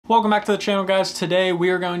Welcome back to the channel, guys. Today we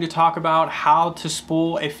are going to talk about how to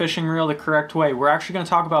spool a fishing reel the correct way. We're actually going to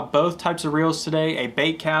talk about both types of reels today, a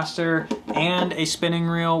bait caster and a spinning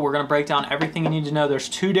reel. We're going to break down everything you need to know. There's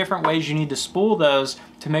two different ways you need to spool those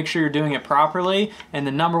to make sure you're doing it properly. And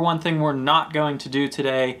the number one thing we're not going to do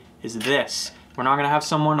today is this. We're not going to have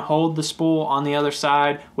someone hold the spool on the other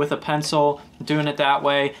side with a pencil, doing it that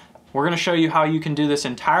way. We're going to show you how you can do this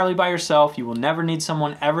entirely by yourself. You will never need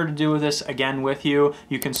someone ever to do this again with you.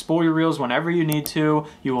 You can spool your reels whenever you need to.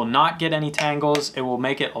 You will not get any tangles. It will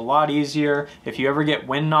make it a lot easier. If you ever get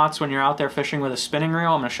wind knots when you're out there fishing with a spinning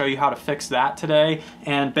reel, I'm going to show you how to fix that today.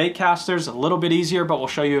 And bait casters, a little bit easier, but we'll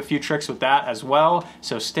show you a few tricks with that as well.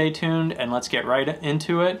 So stay tuned and let's get right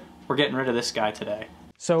into it. We're getting rid of this guy today.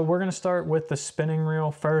 So we're going to start with the spinning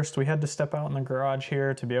reel first. We had to step out in the garage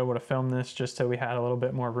here to be able to film this just so we had a little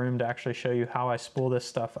bit more room to actually show you how I spool this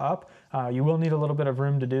stuff up. You will need a little bit of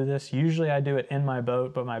room to do this. Usually I do it in my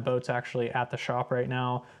boat, but my boat's actually at the shop right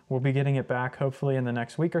now. We'll be getting it back hopefully in the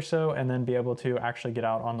next week or so and then be able to actually get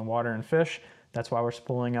out on the water and fish. That's why we're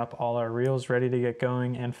spooling up all our reels ready to get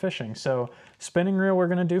going and fishing. So spinning reel we're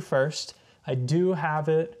going to do first. I do have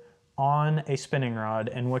it on a spinning rod,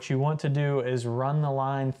 and what you want to do is run the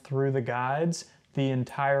line through the guides the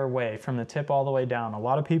entire way from the tip all the way down. A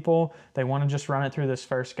lot of people, they want to just run it through this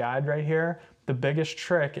first guide right here. The biggest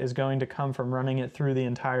trick is going to come from running it through the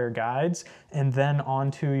entire guides and then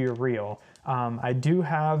onto your reel. I do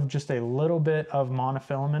have just a little bit of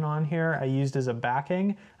monofilament on here I used as a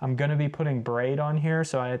backing. I'm going to be putting braid on here,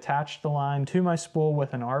 so I attached the line to my spool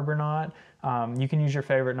with an arbor knot. You can use your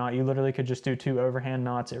favorite knot. You literally could just do 2 overhand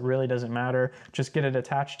knots. It really doesn't matter. Just get it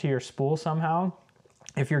attached to your spool somehow.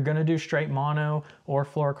 If you're going to do straight mono or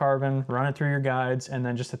fluorocarbon, run it through your guides and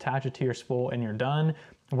then just attach it to your spool and you're done.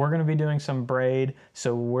 We're going to be doing some braid,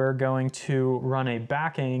 so we're going to run a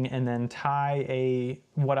backing and then tie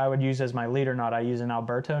what I would use as my leader knot. I use an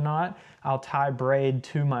Alberto knot. I'll tie braid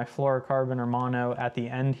to my fluorocarbon or mono at the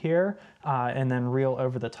end here and then reel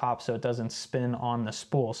over the top so it doesn't spin on the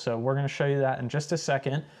spool. So we're going to show you that in just a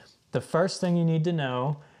second. The first thing you need to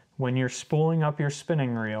know when you're spooling up your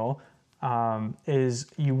spinning reel is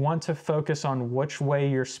you want to focus on which way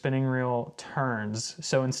your spinning reel turns.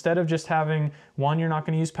 So instead of just having, 1, you're not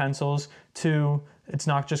going to use pencils, 2, it's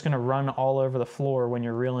not just going to run all over the floor when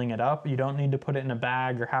you're reeling it up. You don't need to put it in a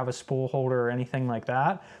bag or have a spool holder or anything like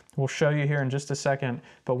that. We'll show you here in just a second,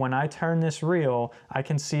 but when I turn this reel, I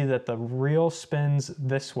can see that the reel spins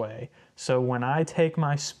this way. So when I take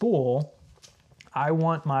my spool, I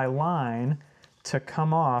want my line to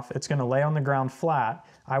come off. It's going to lay on the ground flat.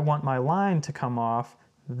 I want my line to come off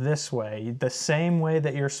this way, the same way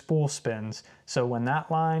that your spool spins. So when that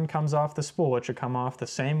line comes off the spool, it should come off the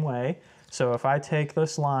same way. So if I take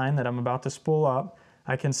this line that I'm about to spool up,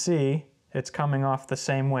 I can see it's coming off the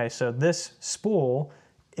same way. So this spool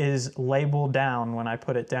is labeled down when I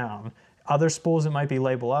put it down. Other spools, it might be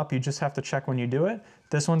labeled up. You just have to check when you do it.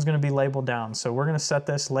 This one's going to be labeled down. So we're going to set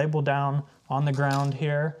this label down on the ground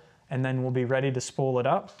here, and then we'll be ready to spool it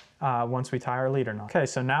up once we tie our leader knot. Okay,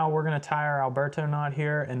 so now we're going to tie our Alberto knot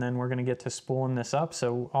here, and then we're going to get to spooling this up.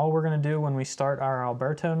 So all we're going to do when we start our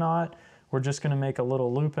Alberto knot, we're just going to make a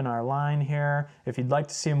little loop in our line here. If you'd like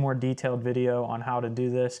to see a more detailed video on how to do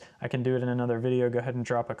this, I can do it in another video. Go ahead and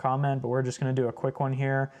drop a comment, but we're just going to do a quick one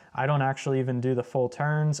here. I don't actually even do the full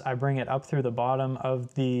turns. I bring it up through the bottom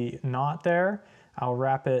of the knot there. I'll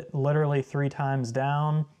wrap it literally 3 times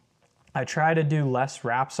down. I try to do less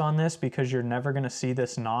wraps on this because you're never going to see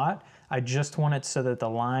this knot. I just want it so that the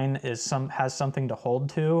line has something to hold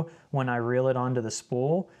to when I reel it onto the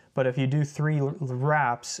spool. But if you do 3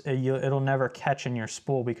 wraps, it'll never catch in your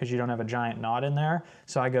spool because you don't have a giant knot in there.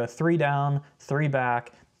 So I go 3 down, 3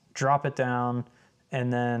 back, drop it down,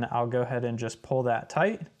 and then I'll go ahead and just pull that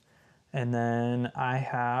tight. And then I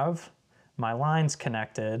have my lines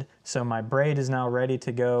connected, so my braid is now ready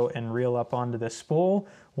to go and reel up onto this spool.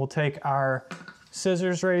 We'll take our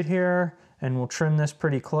scissors right here and we'll trim this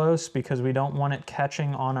pretty close because we don't want it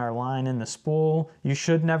catching on our line in the spool. You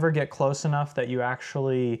should never get close enough that you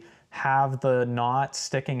actually have the knot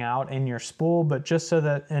sticking out in your spool, but just so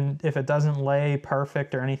that, and if it doesn't lay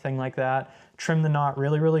perfect or anything like that, trim the knot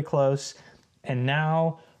really, really close. And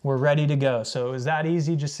now we're ready to go. So it was that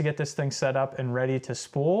easy just to get this thing set up and ready to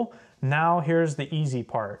spool. Now here's the easy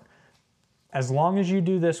part. As long as you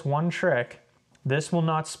do this one trick, this will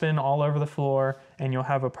not spin all over the floor and you'll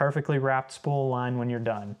have a perfectly wrapped spool line when you're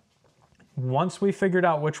done. Once we figured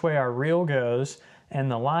out which way our reel goes and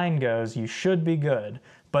the line goes, you should be good.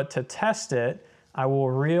 But to test it, I will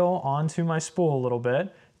reel onto my spool a little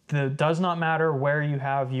bit, does not matter where you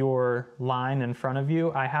have your line in front of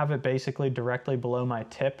you. I have it basically directly below my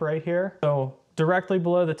tip right here. So directly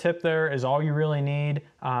below the tip there is all you really need.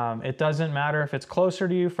 It doesn't matter if it's closer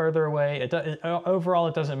to you, further away. Overall,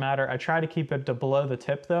 it doesn't matter. I try to keep it below the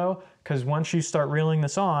tip though, because once you start reeling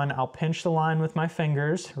this on, I'll pinch the line with my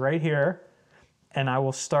fingers right here, and I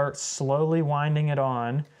will start slowly winding it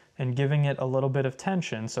on and giving it a little bit of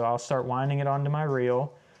tension. So I'll start winding it onto my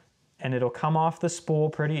reel, and it'll come off the spool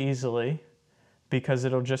pretty easily because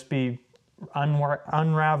it'll just be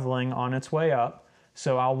unraveling on its way up.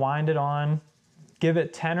 So I'll wind it on, give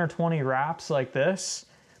it 10 or 20 wraps like this,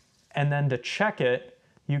 and then to check it,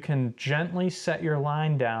 you can gently set your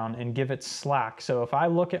line down and give it slack. So if I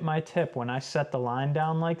look at my tip when I set the line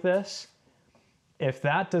down like this, if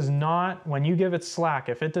that does not, when you give it slack,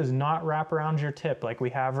 if it does not wrap around your tip like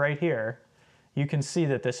we have right here, you can see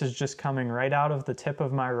that this is just coming right out of the tip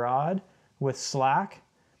of my rod with slack,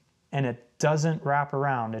 and it doesn't wrap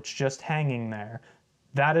around, it's just hanging there.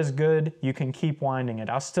 That is good, you can keep winding it.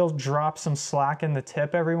 I'll still drop some slack in the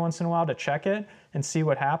tip every once in a while to check it and see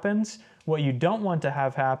what happens. What you don't want to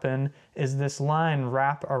have happen is this line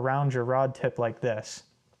wrap around your rod tip like this.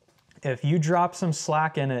 If you drop some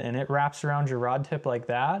slack in it and it wraps around your rod tip like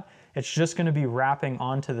that, it's just gonna be wrapping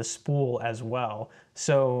onto the spool as well.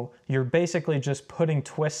 So you're basically just putting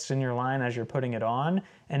twists in your line as you're putting it on,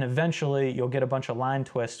 and eventually you'll get a bunch of line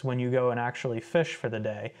twists when you go and actually fish for the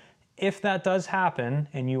day. If that does happen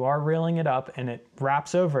and you are reeling it up and it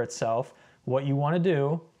wraps over itself, what you wanna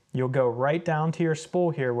do, you'll go right down to your spool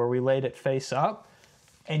here where we laid it face up,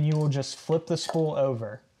 and you will just flip the spool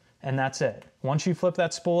over, and that's it. Once you flip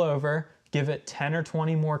that spool over, give it 10 or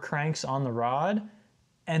 20 more cranks on the rod,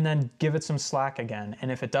 and then give it some slack again.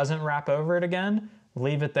 And if it doesn't wrap over it again,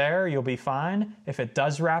 leave it there, you'll be fine. If it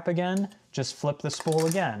does wrap again, just flip the spool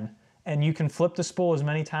again. And you can flip the spool as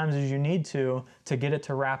many times as you need to get it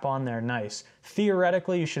to wrap on there nice.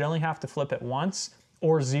 Theoretically, you should only have to flip it once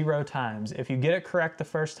or 0 times. If you get it correct the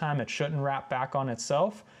first time, it shouldn't wrap back on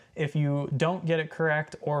itself. If you don't get it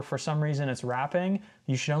correct, or for some reason it's wrapping,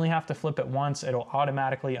 you should only have to flip it once. It'll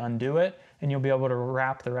automatically undo it, and you'll be able to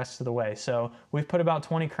wrap the rest of the way. So we've put about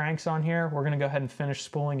 20 cranks on here. We're gonna go ahead and finish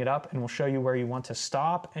spooling it up, and we'll show you where you want to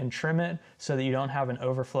stop and trim it so that you don't have an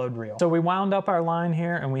overflowed reel. So we wound up our line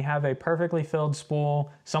here, and we have a perfectly filled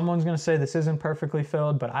spool. Someone's gonna say this isn't perfectly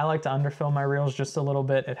filled, but I like to underfill my reels just a little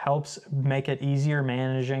bit. It helps make it easier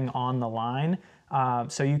managing on the line.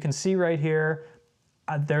 So you can see right here,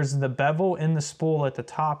 there's the bevel in the spool at the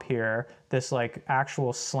top here, this like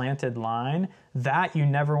actual slanted line, that you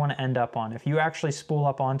never want to end up on. If you actually spool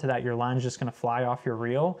up onto that, your line's just going to fly off your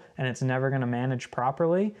reel and it's never going to manage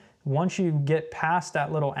properly. Once you get past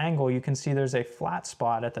that little angle, you can see there's a flat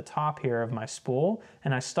spot at the top here of my spool,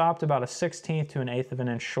 and I stopped about a 1/16 to 1/8 of an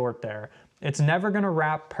inch short there. It's never gonna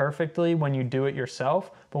wrap perfectly when you do it yourself,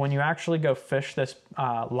 but when you actually go fish this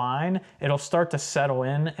line, it'll start to settle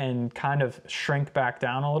in and kind of shrink back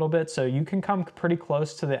down a little bit. So you can come pretty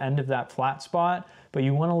close to the end of that flat spot, but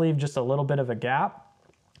you wanna leave just a little bit of a gap.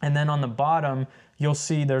 And then on the bottom, you'll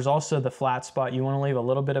see there's also the flat spot. You wanna leave a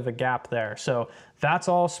little bit of a gap there. So that's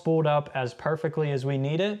all spooled up as perfectly as we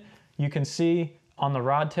need it. You can see on the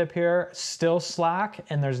rod tip here, still slack,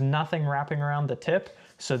 and there's nothing wrapping around the tip.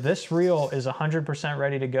 So this reel is 100%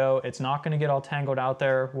 ready to go. It's not gonna get all tangled out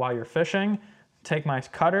there while you're fishing. Take my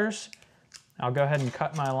cutters, I'll go ahead and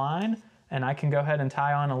cut my line, and I can go ahead and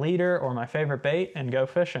tie on a leader or my favorite bait and go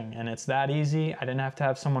fishing. And it's that easy. I didn't have to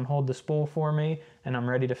have someone hold the spool for me, and I'm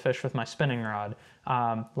ready to fish with my spinning rod.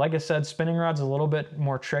 Like I said, spinning rod's a little bit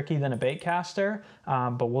more tricky than a bait caster,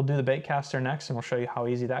 but we'll do the bait caster next and we'll show you how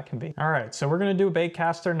easy that can be. All right, so we're gonna do a bait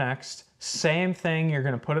caster next. Same thing, you're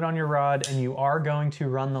gonna put it on your rod and you are going to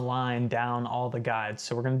run the line down all the guides.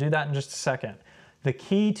 So we're gonna do that in just a second. The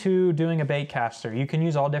key to doing a bait caster, you can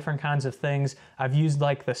use all different kinds of things. I've used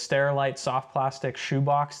like the Sterilite soft plastic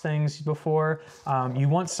shoebox things before. You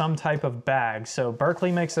want some type of bag. So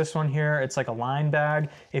Berkley makes this one here. It's like a line bag.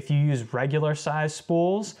 If you use regular size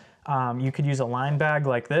spools, you could use a line bag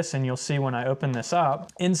like this, and you'll see when I open this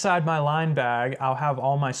up, inside my line bag, I'll have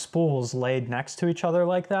all my spools laid next to each other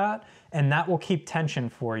like that, and that will keep tension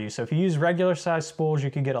for you. So if you use regular size spools,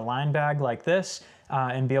 you could get a line bag like this,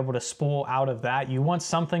 and be able to spool out of that. You want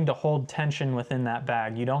something to hold tension within that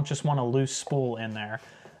bag. You don't just want a loose spool in there.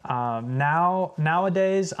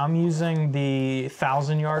 Nowadays, I'm using the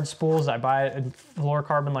 1,000-yard spools. I buy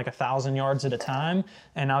fluorocarbon like 1,000 yards at a time,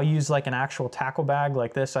 and I'll use like an actual tackle bag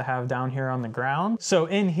like this I have down here on the ground. So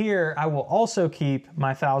in here, I will also keep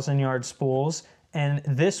my 1,000-yard spools, and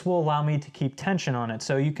this will allow me to keep tension on it.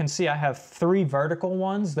 So you can see I have 3 vertical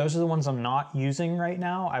ones. Those are the ones I'm not using right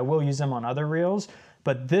now. I will use them on other reels,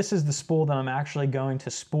 but this is the spool that I'm actually going to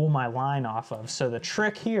spool my line off of. So the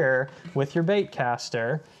trick here with your bait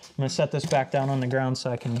caster, I'm gonna set this back down on the ground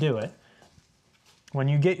so I can do it. When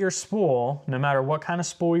you get your spool, no matter what kind of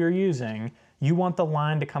spool you're using, you want the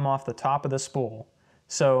line to come off the top of the spool.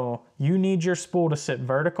 So you need your spool to sit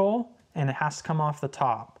vertical and it has to come off the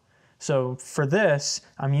top. So for this,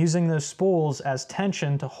 I'm using those spools as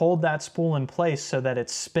tension to hold that spool in place so that it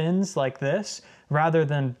spins like this rather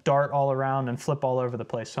than dart all around and flip all over the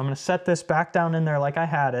place. So I'm gonna set this back down in there like I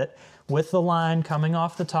had it with the line coming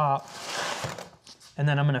off the top, and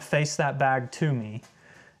then I'm gonna face that bag to me.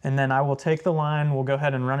 And then I will take the line, we'll go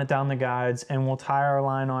ahead and run it down the guides, and we'll tie our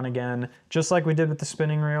line on again, just like we did with the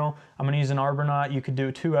spinning reel. I'm gonna use an arbor knot. You could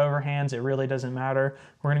do 2 overhands, it really doesn't matter.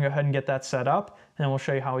 We're gonna go ahead and get that set up, and then we'll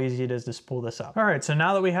show you how easy it is to spool this up. All right, so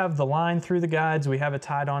now that we have the line through the guides, we have it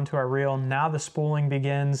tied onto our reel, now the spooling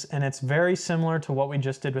begins, and it's very similar to what we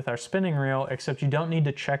just did with our spinning reel, except you don't need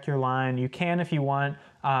to check your line. You can if you want,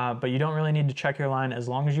 but you don't really need to check your line as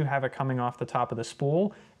long as you have it coming off the top of the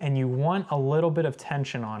spool, and you want a little bit of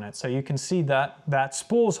tension on it. So you can see that that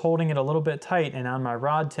spool's holding it a little bit tight, and on my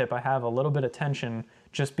rod tip I have a little bit of tension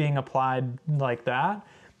just being applied like that.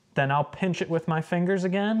 Then I'll pinch it with my fingers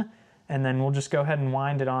again, and then we'll just go ahead and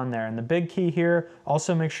wind it on there. And the big key here,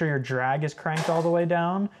 also make sure your drag is cranked all the way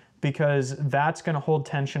down, because that's gonna hold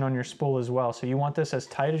tension on your spool as well. So you want this as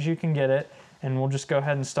tight as you can get it, and we'll just go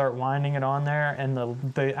ahead and start winding it on there, and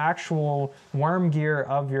the actual worm gear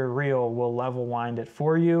of your reel will level wind it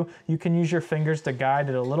for you. You can use your fingers to guide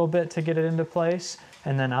it a little bit to get it into place,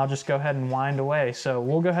 and then I'll just go ahead and wind away. So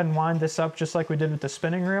we'll go ahead and wind this up just like we did with the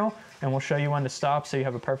spinning reel, and we'll show you when to stop so you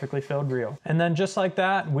have a perfectly filled reel. And then just like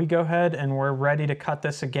that, we go ahead and we're ready to cut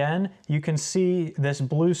this again. You can see this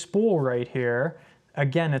blue spool right here.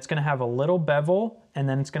 Again, it's gonna have a little bevel, and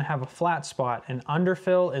then it's gonna have a flat spot, and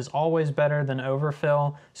underfill is always better than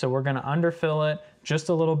overfill. So we're gonna underfill it just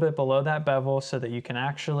a little bit below that bevel so that you can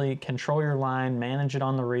actually control your line, manage it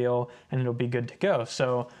on the reel, and it'll be good to go.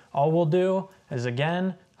 So all we'll do is,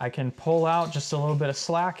 again, I can pull out just a little bit of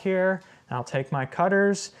slack here, and I'll take my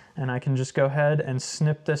cutters and I can just go ahead and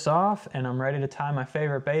snip this off, and I'm ready to tie my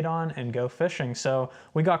favorite bait on and go fishing. So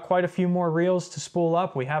we got quite a few more reels to spool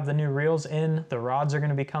up. We have the new reels in, the rods are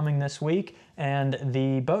gonna be coming this week, and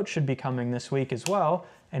the boat should be coming this week as well,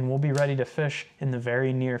 and we'll be ready to fish in the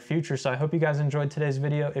very near future. So I hope you guys enjoyed today's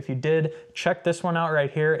video. If you did, check this one out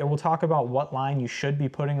right here. It will talk about what line you should be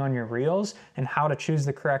putting on your reels and how to choose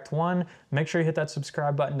the correct one. Make sure you hit that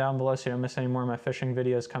subscribe button down below so you don't miss any more of my fishing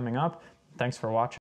videos coming up. Thanks for watching.